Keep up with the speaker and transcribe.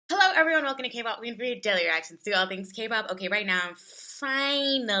Hello everyone, welcome to K-pop Queen for your daily reactions to all things K-pop. Okay, right now I'm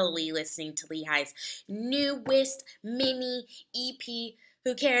finally listening to Leehi's newest mini EP.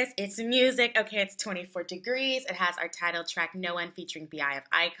 Who cares? It's music. Okay, it's 24 Degrees. It has our title track, No One, featuring BI of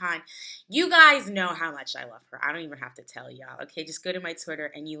iKON. You guys know how much I love her. I don't even have to tell y'all. Okay, just go to my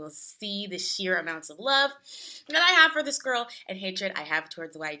Twitter and you will see the sheer amounts of love that I have for this girl and hatred I have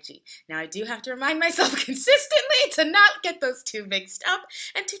towards YG. Now, I do have to remind myself consistently to not get those two mixed up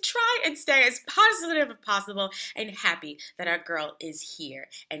and to try and stay as positive as possible and happy that our girl is here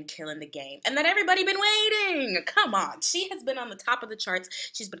and killing the game and that everybody been waiting. Come on. She has been on the top of the charts.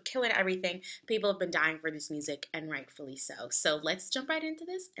 She's been killing everything. People have been dying for this music, and rightfully so. So let's jump right into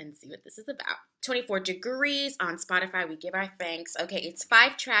this and see what this is about. 24 Degrees on Spotify. We give our thanks. Okay, it's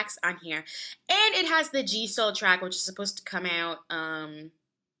 5 tracks on here, and it has the Jisoo track, which is supposed to come out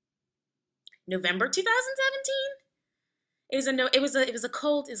November 2017. It was a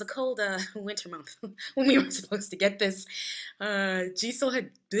cold winter month when we were supposed to get this. Jisoo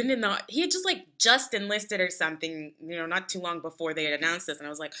had been he had just enlisted or something, not too long before they had announced this, and I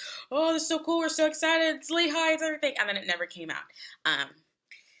was like, oh, this is so cool, we're so excited, it's Leehi, it's everything, and then it never came out.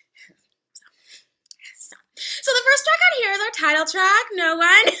 So the first track on here is our title track, No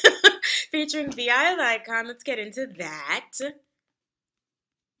One, featuring BI of iKON. Let's get into that.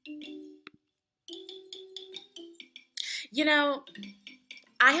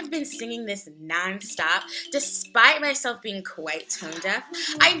 I have been singing this non-stop, despite myself being quite tone deaf.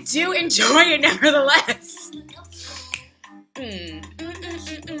 I do enjoy it nevertheless. And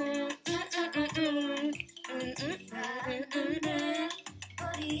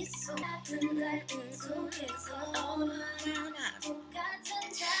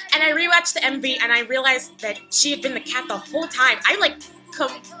I rewatched the MV and I realized that she had been the cat the whole time. I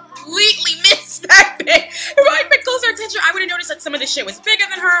completely missed that bit. If I had paid closer attention, I would have noticed that some of this shit was bigger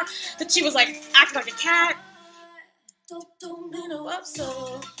than her, that she was acting like a cat.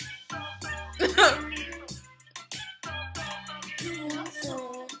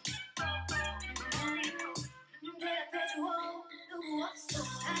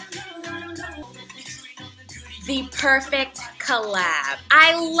 The perfect collab.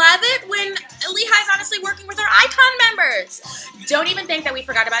 I love it when Leehi's honestly working with her iKON members. Don't even think that we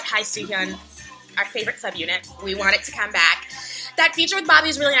forgot about Hai Soo-hyun, our favorite subunit. We want it to come back. That feature with Bobby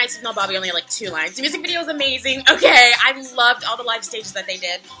was really nice, even though Bobby only had 2 lines. The music video is amazing. Okay, I loved all the live stages that they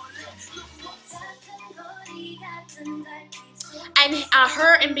did. And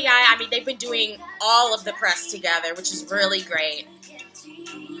her and BI, they've been doing all of the press together, which is really great.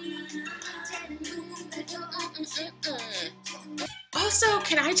 Also,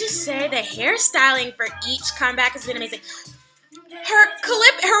 can I just say the hairstyling for each comeback has been amazing.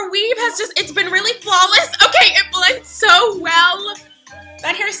 Her weave it's been really flawless. Okay, it blends so well.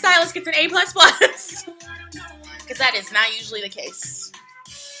 That hairstylist gets an A++. Because that is not usually the case.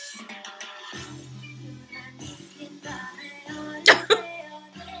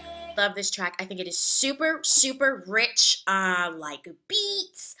 Love this track. I think it is super, super rich,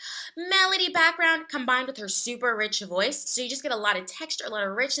 beats, melody, background, combined with her super rich voice. So you just get a lot of texture, a lot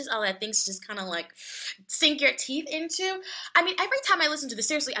of richness, all that things to just kind of sink your teeth into. Every time I listen to this,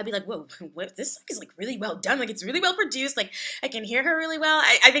 seriously, I'd be like, whoa, what? This song is really well done. It's really well produced. I can hear her really well.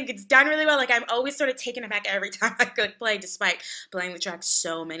 I think it's done really well. I'm always sort of taken aback every time I play, despite playing the track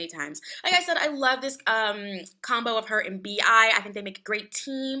so many times. Like I said, I love this combo of her and BI. I think they make a great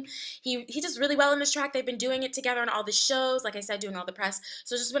team. He does really well in this track. They've been doing it together on all the shows, like I said, doing all the press.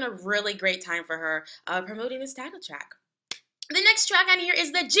 So it's just been a really great time for her promoting this title track. The next track on here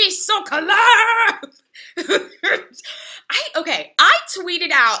is the Jisoo collab. I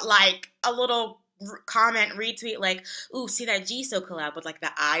tweeted out a little comment, retweet, ooh, see that Jisoo collab with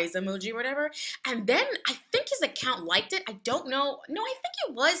the eyes emoji or whatever. And then I think his account liked it. I don't know. No, I think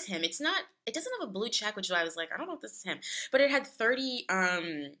it was him. It doesn't have a blue check, which I was I don't know if this is him. But it had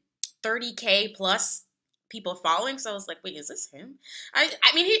 30K plus people following, so I was like, wait, is this him? I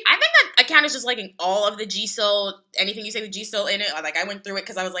think that account is just liking all of the Jisoo, anything you say with Jisoo in it. I went through it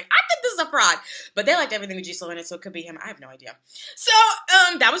because I was like, I think this is a fraud, but they liked everything with Jisoo in it, so it could be him. I have no idea. So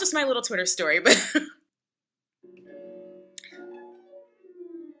that was just my little Twitter story, but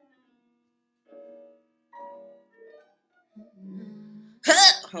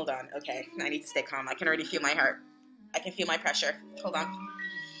hold on. Okay, I need to stay calm. I can already feel my heart. I can feel my pressure. Hold on.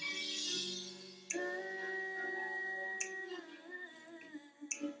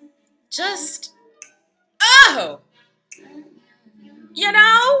 Just, oh,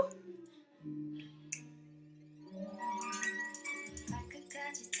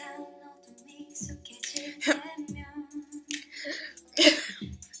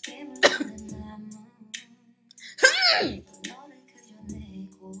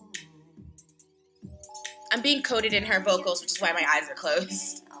 I'm being coded in her vocals, which is why my eyes are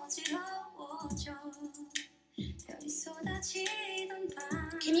closed.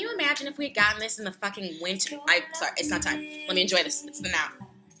 Can you imagine if we had gotten this in the fucking winter? Sorry, it's not time. Let me enjoy this. It's the now.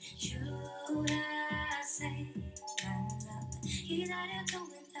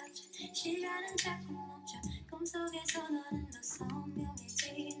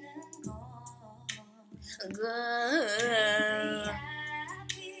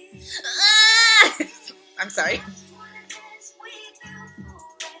 I'm sorry.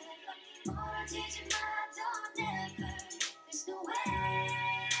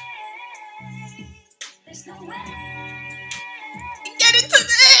 Get into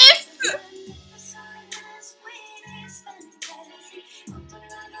this!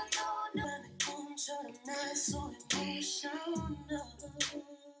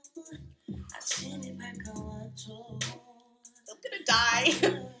 I'm gonna die.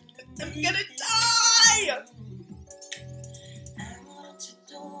 I'm gonna die!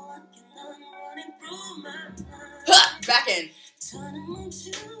 Back in.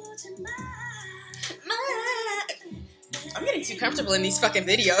 I'm getting too comfortable in these fucking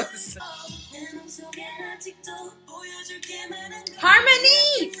videos.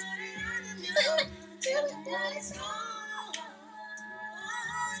 Harmony!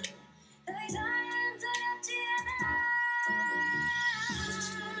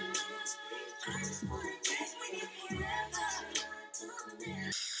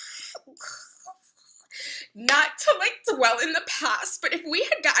 Not to like dwell in the past, but if we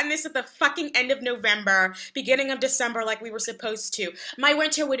had gotten this at the fucking end of November, beginning of December like we were supposed to, my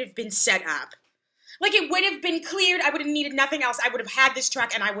winter would have been set up. Like, it would have been cleared. I would have needed nothing else. I would have had this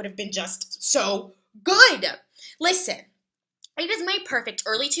track and I would have been just so good. Listen, it is my perfect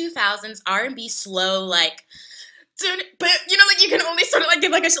early 2000s R&B slow, like, but you know, like, you can only sort of like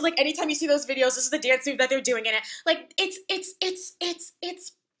give like a, like, anytime you see those videos, this is the dance move that they're doing in it. Like, it's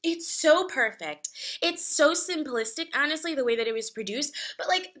so perfect. It's so simplistic, honestly, the way that it was produced. But,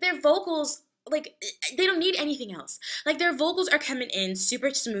 like, their vocals, like, they don't need anything else. Like, their vocals are coming in super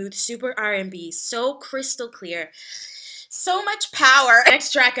smooth, super R&B, so crystal clear. So much power.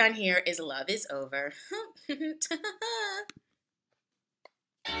 Next track on here is Love Is Over.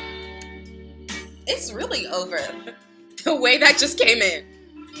 It's really over. The way that just came in.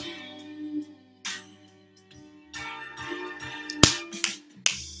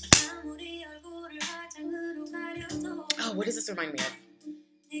 Oh, what does this remind me of?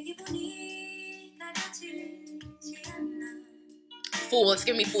 Fool. It's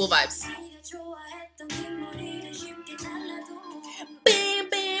giving me Fool vibes. Bam,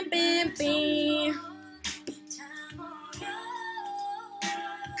 bam, bam, bam.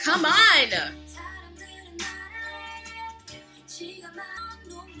 Come on.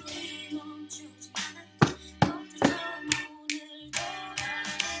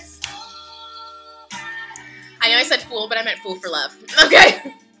 I know I said Fool, but I meant Fool for Love. Okay.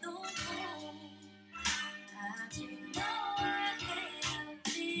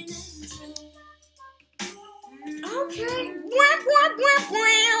 Okay.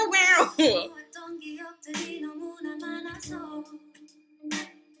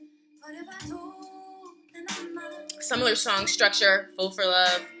 Similar song structure, Fool for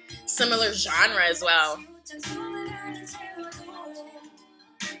Love. Similar genre as well.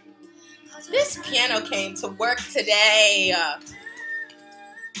 This piano came to work today.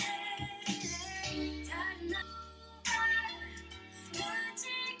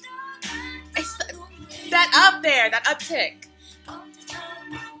 That up there, that uptick.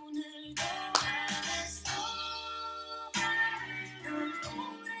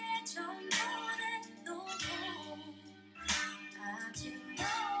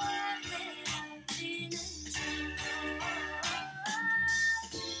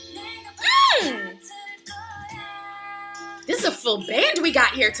 This is a full band we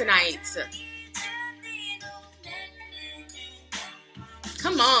got here tonight.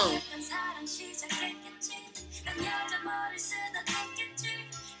 Come on.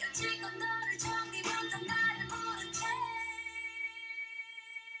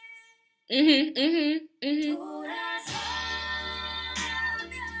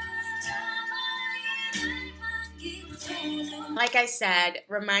 Like I said,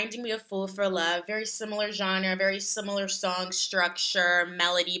 reminding me of Fool for Love. Very similar genre, very similar song structure,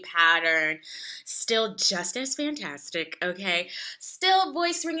 melody pattern. Still just as fantastic, okay? Still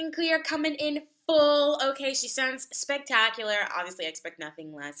voice ringing clear, coming in full. Okay, she sounds spectacular. Obviously, I expect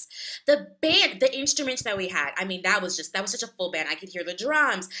nothing less. The band, the instruments that we had, I mean, that was such a full band. I could hear the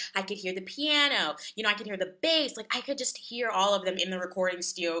drums, I could hear the piano, I could hear the bass. Like, I could just hear all of them in the recording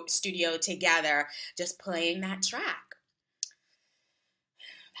studio together, just playing that track.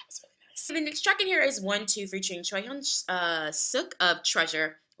 That was really nice. So the next track in here is 1-2 featuring Choi Hyun Suk of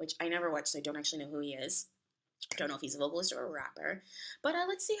Treasure, which I never watched, so I don't actually know who he is. I don't know if he's a vocalist or a rapper, but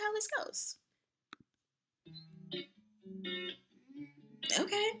let's see how this goes.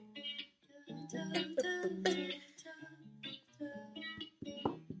 Okay.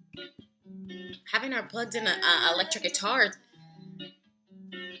 Having her plugged in an electric guitar.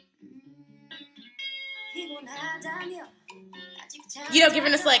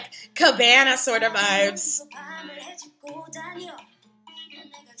 Giving us like Cabana sort of vibes.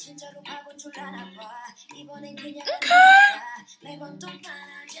 Okay.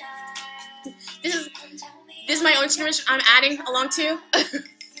 This is my own instrument I'm adding along to.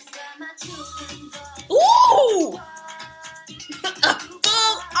 Ooh!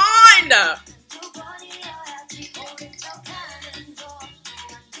 Full on!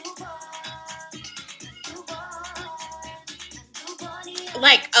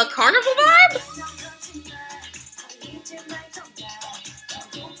 Like a carnival vibe?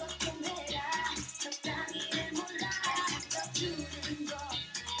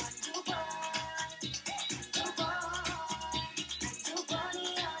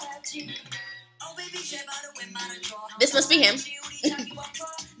 This must be him.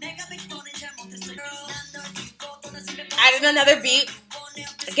 Added another beat.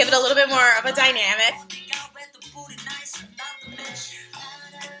 Give it a little bit more of a dynamic.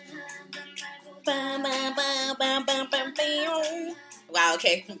 Wow,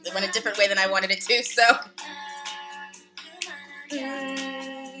 okay. It went a different way than I wanted it to, so.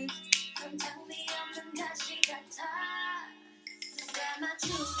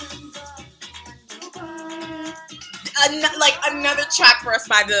 Like another track for us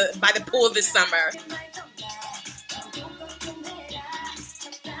by the pool this summer.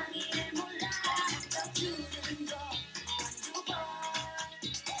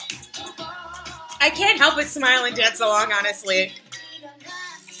 I can't help but smile and dance along, honestly.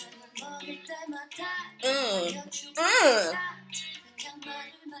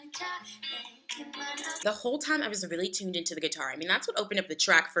 The whole time I was really tuned into the guitar. I mean, that's what opened up the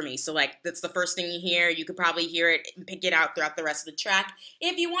track for me. So, like, that's the first thing you hear. You could probably hear it and pick it out throughout the rest of the track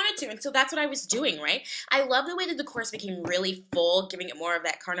if you wanted to. And so that's what I was doing, right? I love the way that the chorus became really full, giving it more of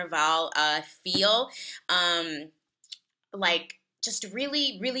that carnival feel. Like, just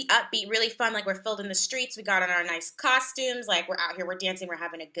really, really upbeat, really fun. Like, we're filled in the streets. We got on our nice costumes. Like, we're out here, we're dancing, we're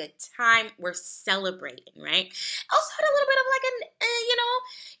having a good time. We're celebrating, right? Also had a little bit of like an,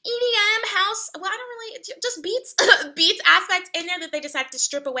 EDM house. Well, I don't really, just beats aspects in there that they decided to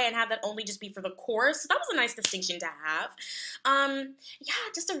strip away and have that only just be for the chorus. So that was a nice distinction to have. Yeah,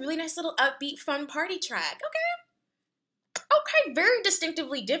 just a really nice little upbeat, fun party track. Okay, very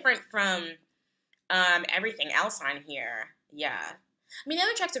distinctively different from everything else on here. Yeah. I mean, the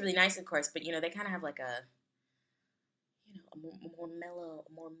other tracks are really nice, of course, but, they kind of have like a more mellow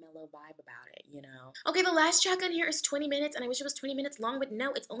vibe about it, Okay, the last track on here is 20 minutes, and I wish it was 20 minutes long, but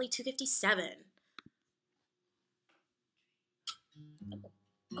no, it's only 2:57.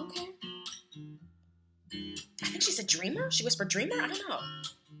 Okay. I think she said dreamer? She whispered dreamer? I don't know.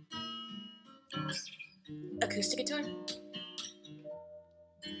 Acoustic guitar.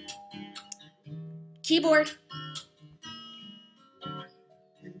 Keyboard.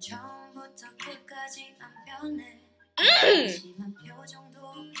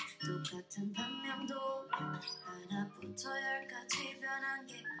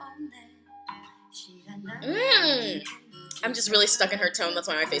 I'm just really stuck in her tone. That's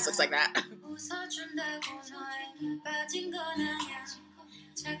why my face looks like that.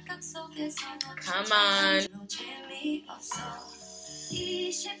 Come on.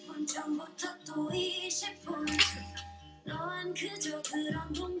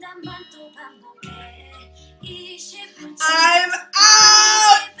 I'm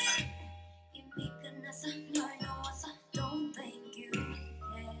out!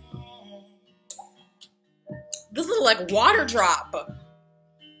 This is like water drop.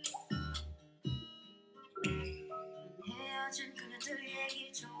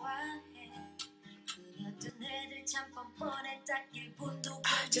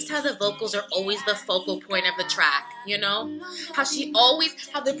 Just how the vocals are always the focal point of the track,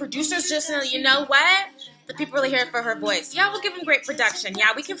 How the producers just know, you know what? The people really here for her voice. Yeah, we'll give them great production.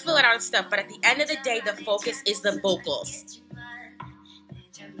 Yeah, we can fill it out and stuff, but at the end of the day, the focus is the vocals.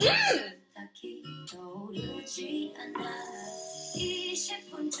 모르지 않아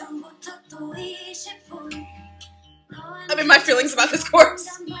 20분 전부터 또 20분 I'm in my feelings about this chorus.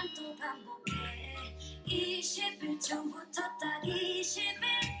 20일 전부터 딱 20일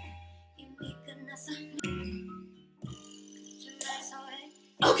이미 끝났어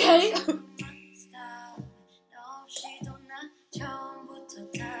Okay. 없이도 나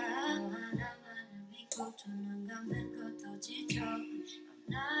처음부터 다 하나만을 믿고 두 눈 감는 것도 지쳐 I'm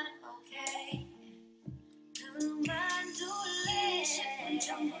not okay 그만둘래 20분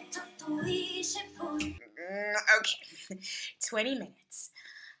전부터 또 20분 Okay. 20 minutes.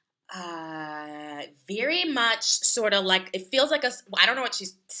 Very much sort of like, it feels like I don't know what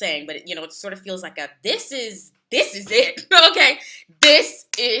she's saying, but it sort of feels like this is it. Okay. This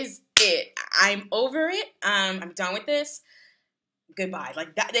is it. I'm over it. I'm done with this. Goodbye.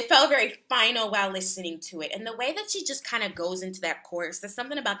 Like that, it felt very final while listening to it. And the way that she just kind of goes into that chorus, there's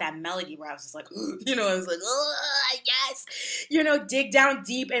something about that melody where I was just like, I was like, oh, yes, dig down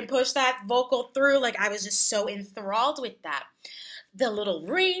deep and push that vocal through. Like I was just so enthralled with that. The little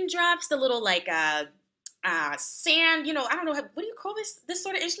raindrops, the little like sand, I don't know, what do you call this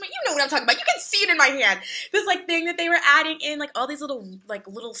sort of instrument? You know what I'm talking about. You can see it in my hand. This like thing that they were adding in, like all these little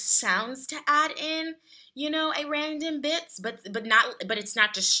sounds to add in, at random bits, but it's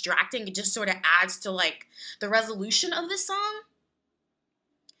not distracting. It just sort of adds to like the resolution of the song.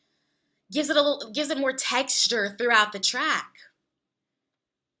 Gives it more texture throughout the track.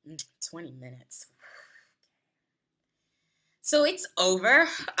 20 minutes. So it's over.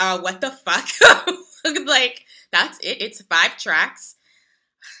 What the fuck? Like, that's it. It's 5 tracks.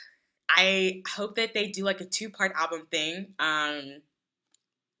 I hope that they do like a 2-part album thing.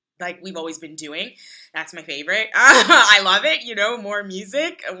 Like we've always been doing. That's my favorite. I love it. More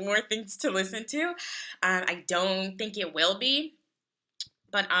music, more things to listen to. I don't think it will be.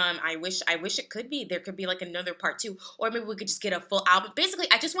 But I wish it could be. There could be like another part 2, or maybe we could just get a full album. Basically,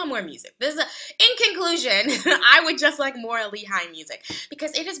 I just want more music. In conclusion, I would just like more Lehigh music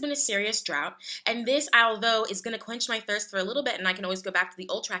because it has been a serious drought. And this, although is going to quench my thirst for a little bit, and I can always go back to the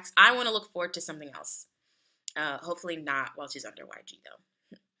old tracks, I want to look forward to something else. Hopefully not while she's under YG though.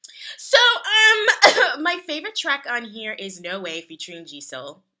 So my favorite track on here is No Way featuring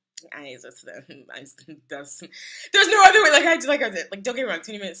Jisoo. There's no other way. Like don't get me wrong,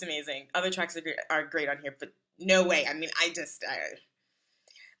 20 minutes amazing. Other tracks are great on here, but No Way. I mean,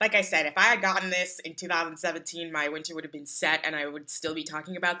 like I said, if I had gotten this in 2017, my winter would have been set, and I would still be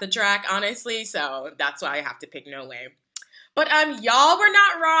talking about the track, honestly. So that's why I have to pick No Way. But y'all were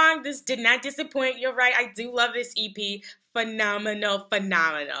not wrong. This did not disappoint. You're right. I do love this EP. Phenomenal.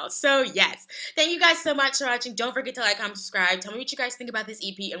 So yes, thank you guys so much for watching. Don't forget to like, comment, subscribe. Tell me what you guys think about this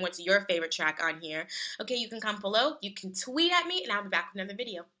EP and what's your favorite track on here. Okay, you can comment below. You can tweet at me, and I'll be back with another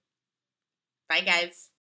video. Bye, guys.